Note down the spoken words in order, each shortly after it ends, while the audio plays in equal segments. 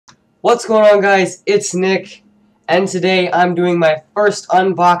What's going on, guys? It's Nick, and today I'm doing my first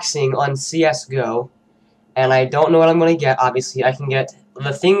unboxing on CSGO, and I don't know what I'm going to get. Obviously, I can get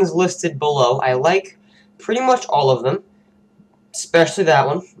the things listed below. I like pretty much all of them, especially that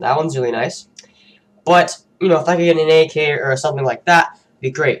one. That one's really nice. But, you know, if I could get an AK or something like that, it'd be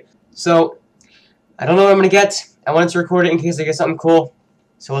great. So, I don't know what I'm going to get. I wanted to record it in case I get something cool,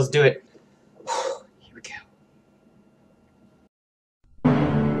 so let's do it. Here we go.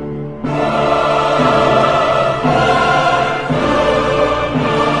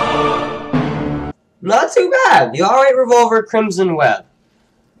 Not too bad. The Alright Revolver Crimson Web.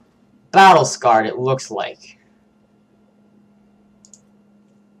 Battle scarred, it looks like.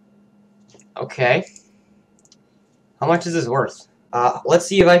 Okay. How much is this worth? Let's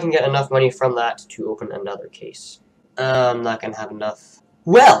see if I can get enough money from that to open another case. I'm not gonna have enough.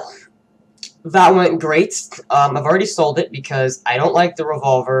 Well, that went great. I've already sold it because I don't like the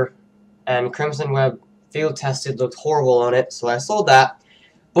revolver, and Crimson Web field tested looked horrible on it, so I sold that.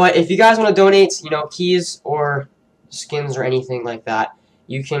 But if you guys want to donate, you know, keys or skins or anything like that,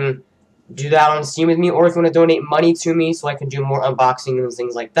 you can do that on Steam with me, or if you want to donate money to me so I can do more unboxing and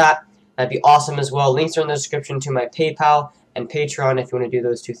things like that, that'd be awesome as well. Links are in the description to my PayPal and Patreon if you want to do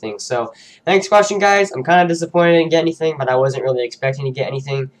those two things. So, thanks for watching, guys. I'm kind of disappointed I didn't get anything, but I wasn't really expecting to get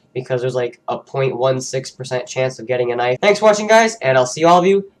anything because there's like a 0.16% chance of getting a knife. Thanks for watching, guys, and I'll see all of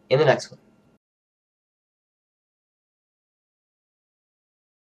you in the next one.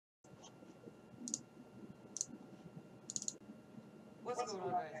 What's going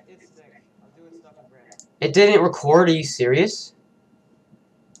on, guys? It's Nick. I'm doing stuff with Brandon. It didn't record? Are you serious?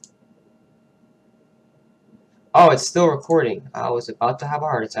 Oh, it's still recording. I was about to have a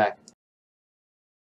heart attack.